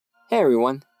Hey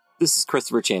everyone, this is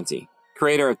Christopher Chansey,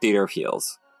 creator of Theater of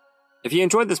Heels. If you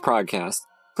enjoyed this podcast,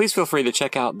 please feel free to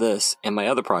check out this and my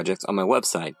other projects on my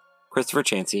website,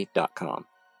 ChristopherChansey.com.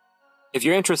 If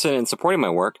you're interested in supporting my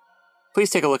work, please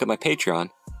take a look at my Patreon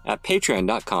at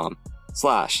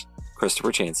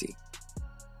patreon.com/Christopher Chansey.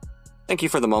 Thank you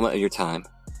for the moment of your time,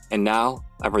 and now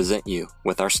I present you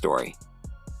with our story.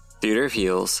 Theater of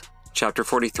Heels, Chapter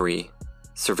 43,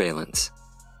 Surveillance.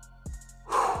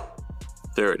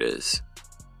 There it is.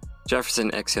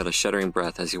 Jefferson exhaled a shuddering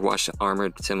breath as he watched the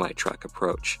armored semi-truck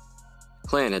approach.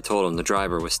 Clan had told him the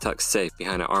driver was tucked safe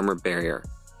behind an armored barrier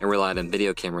and relied on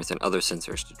video cameras and other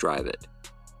sensors to drive it.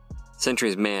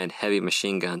 Sentries manned heavy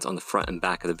machine guns on the front and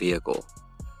back of the vehicle.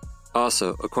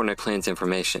 Also, according to Clan's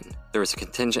information, there was a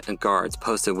contingent of guards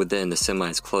posted within the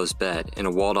semi's closed bed in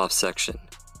a walled-off section,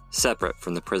 separate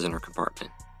from the prisoner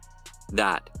compartment.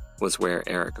 That was where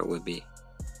Erica would be.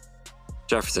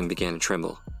 Jefferson began to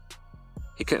tremble.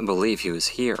 He couldn't believe he was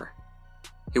here.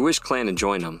 He wished Clan had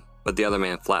joined him, but the other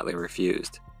man flatly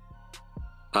refused.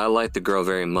 "I like the girl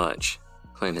very much,"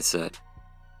 Clan had said.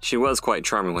 "She was quite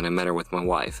charming when I met her with my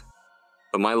wife.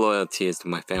 But my loyalty is to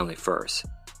my family first,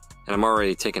 and I'm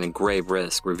already taking a grave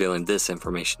risk revealing this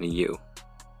information to you."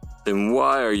 "Then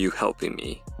why are you helping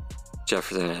me?"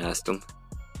 Jefferson asked him.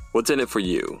 "What's in it for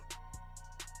you?"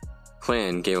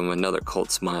 Clan gave him another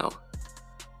cold smile.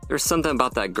 "There's something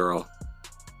about that girl.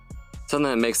 Something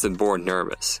that makes the board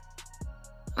nervous.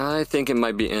 I think it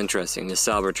might be interesting to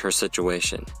salvage her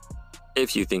situation,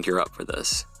 if you think you're up for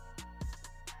this."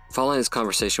 Following his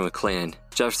conversation with Clan,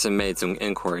 Jefferson made some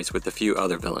inquiries with a few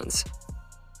other villains.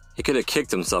 He could have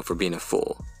kicked himself for being a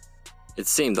fool. It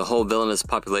seemed the whole villainous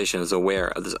population was aware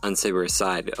of this unsavory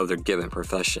side of their given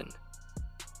profession.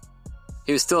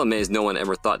 He was still amazed no one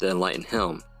ever thought to enlighten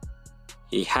him.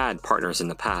 He had partners in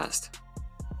the past.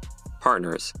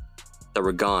 Partners that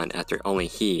were gone after only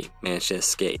he managed to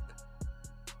escape.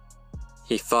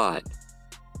 He thought,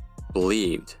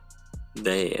 believed,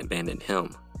 they abandoned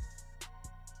him.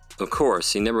 Of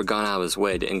course, he never gone out of his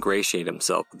way to ingratiate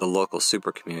himself with the local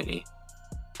super community,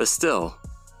 but still,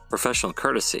 professional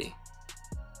courtesy.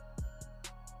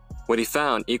 What he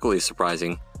found equally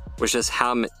surprising was just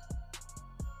how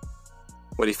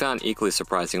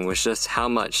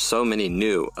much so many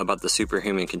knew about the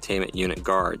Superhuman Containment Unit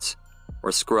guards,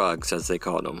 or Scrugs as they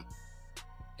called them.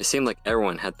 It seemed like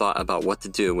everyone had thought about what to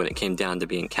do when it came down to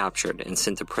being captured and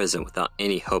sent to prison without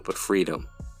any hope of freedom,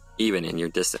 even in your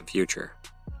distant future.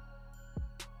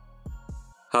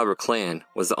 However, Clan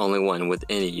was the only one with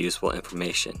any useful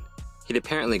information. He'd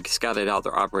apparently scouted out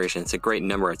their operations a great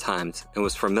number of times and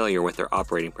was familiar with their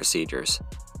operating procedures.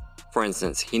 For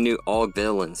instance, he knew all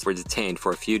villains were detained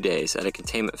for a few days at a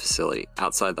containment facility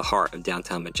outside the heart of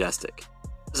downtown Majestic.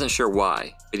 He wasn't sure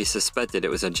why, but he suspected it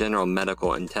was a general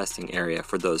medical and testing area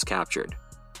for those captured.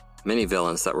 Many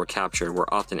villains that were captured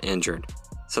were often injured,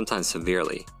 sometimes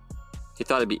severely. He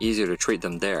thought it'd be easier to treat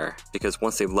them there, because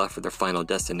once they left for their final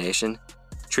destination,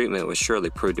 treatment would surely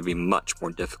prove to be much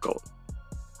more difficult.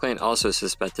 Clan also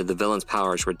suspected the villains'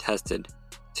 powers were tested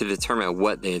to determine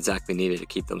what they exactly needed to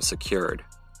keep them secured.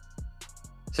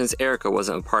 Since Erica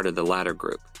wasn't a part of the latter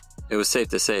group, it was safe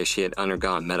to say she had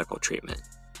undergone medical treatment.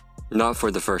 Not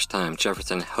for the first time,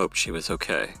 Jefferson hoped she was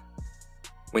okay.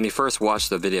 When he first watched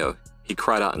the video, he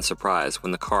cried out in surprise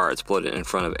when the car exploded in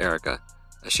front of Erica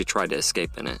as she tried to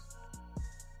escape in it.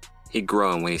 He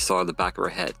groaned when he saw the back of her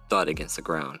head thud against the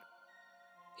ground.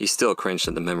 He still cringed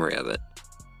at the memory of it.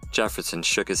 Jefferson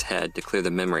shook his head to clear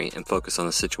the memory and focus on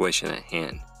the situation at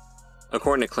hand.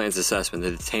 According to Clan's assessment,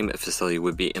 the detainment facility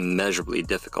would be immeasurably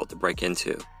difficult to break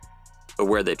into, but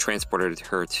where they transported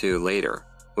her to later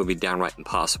would be downright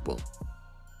impossible.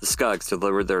 The Skugs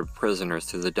delivered their prisoners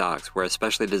to the docks where a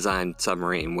specially designed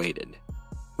submarine waited.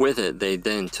 With it, they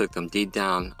then took them deep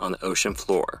down on the ocean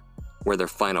floor, where their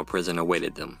final prison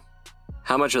awaited them.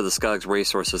 How much of the Skugs'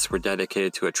 resources were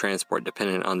dedicated to a transport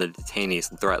depended on the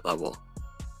detainees' threat level.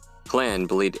 Clan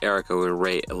believed Erica would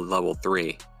rate a level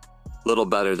 3, little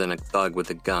better than a thug with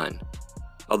a gun.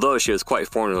 Although she was quite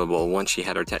formidable once she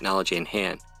had her technology in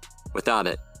hand, without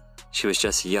it, she was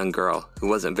just a young girl who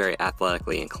wasn't very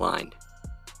athletically inclined.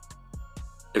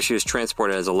 If she was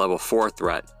transported as a level 4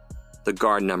 threat, the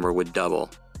guard number would double.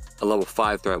 A level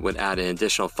 5 threat would add an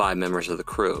additional 5 members of the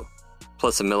crew,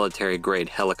 plus a military-grade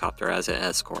helicopter as an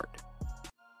escort.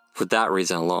 For that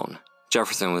reason alone,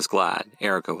 Jefferson was glad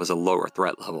Erica was a lower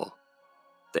threat level.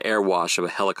 The air wash of a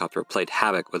helicopter played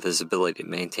havoc with his ability to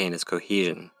maintain his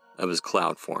cohesion of his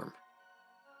cloud form.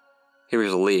 He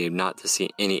was relieved not to see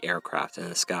any aircraft in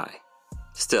the sky.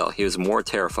 Still, he was more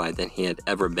terrified than he had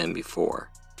ever been before.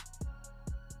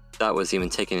 that was even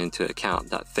taking into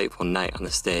account that fateful night on the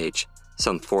stage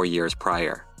some 4 years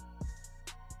prior.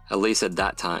 At least at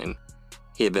that time,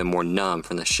 he had been more numb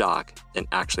from the shock than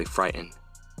actually frightened.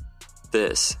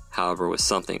 This, however, was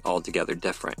something altogether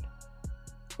different.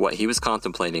 What he was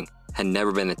contemplating had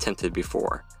never been attempted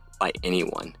before by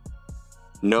anyone.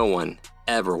 No one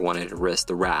ever wanted to risk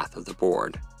the wrath of the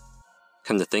board.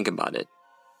 Come to think about it,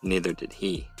 neither did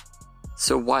he.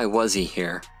 So why was he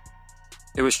here?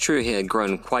 It was true he had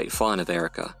grown quite fond of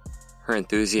Erica. Her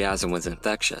enthusiasm was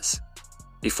infectious.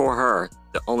 Before her,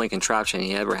 the only contraption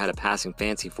he ever had a passing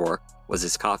fancy for was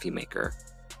his coffee maker.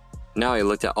 Now he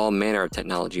looked at all manner of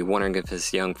technology, wondering if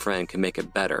his young friend could make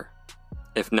it better,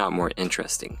 if not more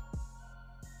interesting.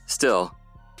 Still,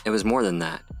 it was more than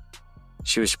that.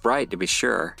 She was bright, to be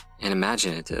sure, and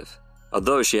imaginative,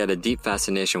 although she had a deep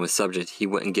fascination with subjects he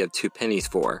wouldn't give 2 pennies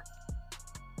for.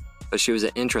 But she was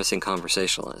an interesting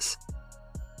conversationalist.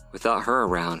 Without her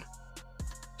around,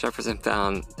 Jefferson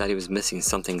found that he was missing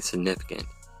something significant.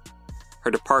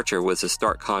 Her departure was a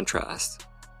stark contrast.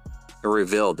 It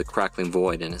revealed the crackling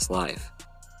void in his life.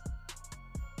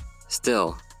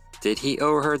 Still, did he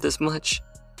owe her this much?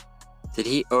 Did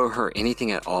he owe her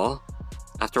anything at all?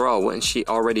 After all, wouldn't she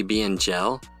already be in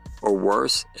jail? Or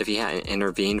worse, if he hadn't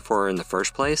intervened for her in the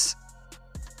first place?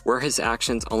 Were his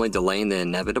actions only delaying the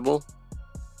inevitable?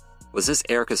 Was this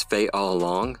Erica's fate all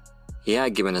along? He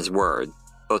had given his word,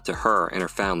 both to her and her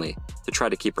family, to try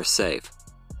to keep her safe.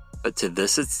 But to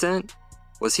this extent?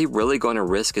 Was he really going to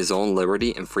risk his own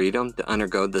liberty and freedom to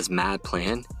undergo this mad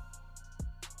plan?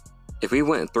 If we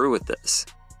went through with this,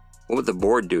 what would the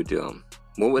board do to him?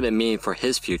 What would it mean for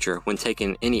his future when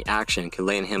taking any action could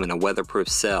land him in a weatherproof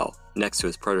cell next to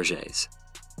his protégés?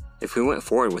 If we went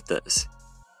forward with this,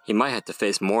 he might have to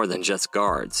face more than just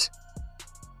guards.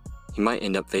 He might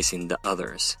end up facing the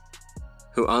others,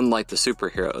 who, unlike the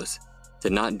superheroes,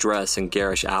 did not dress in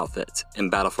garish outfits and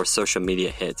battle for social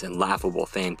media hits and laughable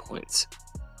fame points.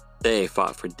 They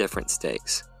fought for different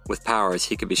stakes, with powers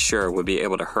he could be sure would be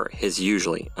able to hurt his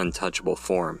usually untouchable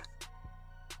form.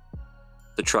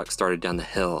 The truck started down the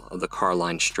hill of the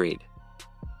car-lined street.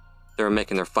 They were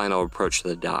making their final approach to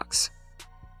the docks.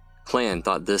 Clan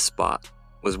thought this spot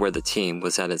was where the team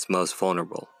was at its most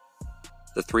vulnerable.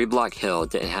 The 3-block hill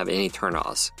didn't have any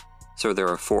turnoffs, so they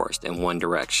were forced in one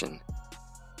direction.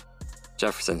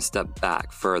 Jefferson stepped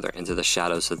back further into the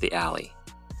shadows of the alley.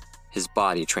 His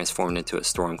body transformed into a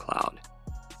storm cloud.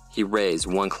 He raised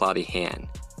one cloudy hand,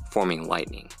 forming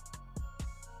lightning.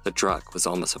 The truck was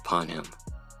almost upon him.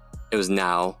 It was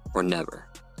now or never.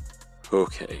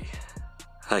 Okay,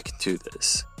 I can do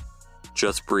this.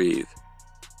 Just breathe.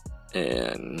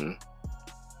 And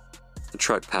the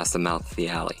truck passed the mouth of the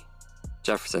alley.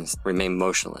 Jefferson remained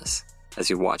motionless as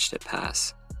he watched it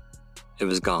pass. It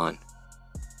was gone.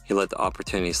 He let the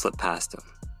opportunity slip past him.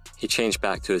 He changed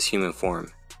back to his human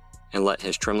form and let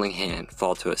his trembling hand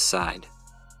fall to his side.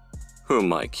 Who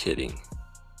am I kidding?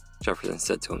 Jefferson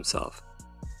said to himself.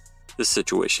 This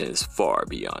situation is far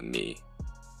beyond me.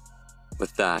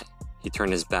 With that, he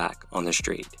turned his back on the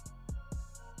street.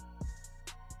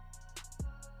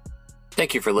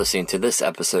 Thank you for listening to this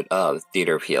episode of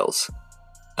Theater of Heels.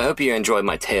 I hope you enjoyed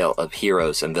my tale of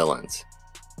heroes and villains.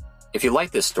 If you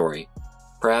like this story,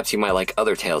 perhaps you might like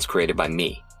other tales created by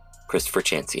me, Christopher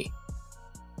Chansey.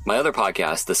 My other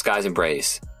podcast, The Sky's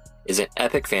Embrace, is an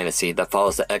epic fantasy that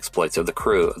follows the exploits of the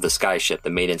crew of the skyship the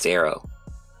Maiden's Arrow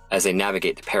as they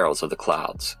navigate the perils of the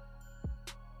clouds.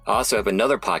 I also have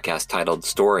another podcast titled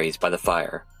Stories by the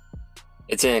Fire.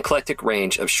 It's an eclectic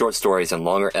range of short stories and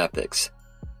longer epics,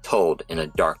 told in a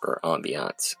darker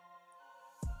ambiance.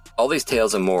 All these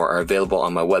tales and more are available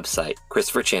on my website,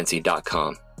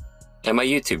 ChristopherChansey.com, and my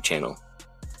YouTube channel.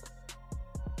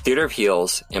 Theater of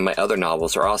Heels and my other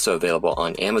novels are also available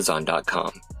on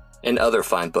Amazon.com and other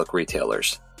fine book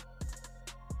retailers.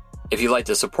 If you'd like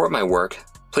to support my work,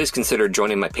 please consider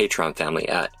joining my Patreon family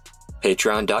at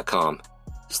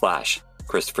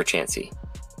patreon.com/ChristopherChansey.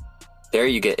 There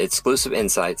you get exclusive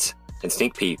insights and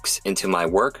sneak peeks into my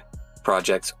work,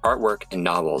 projects, artwork, and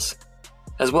novels,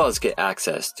 as well as get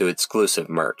access to exclusive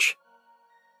merch.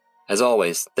 As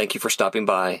always, thank you for stopping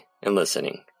by and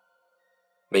listening.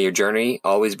 May your journey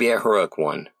always be a heroic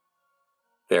one.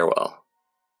 Farewell.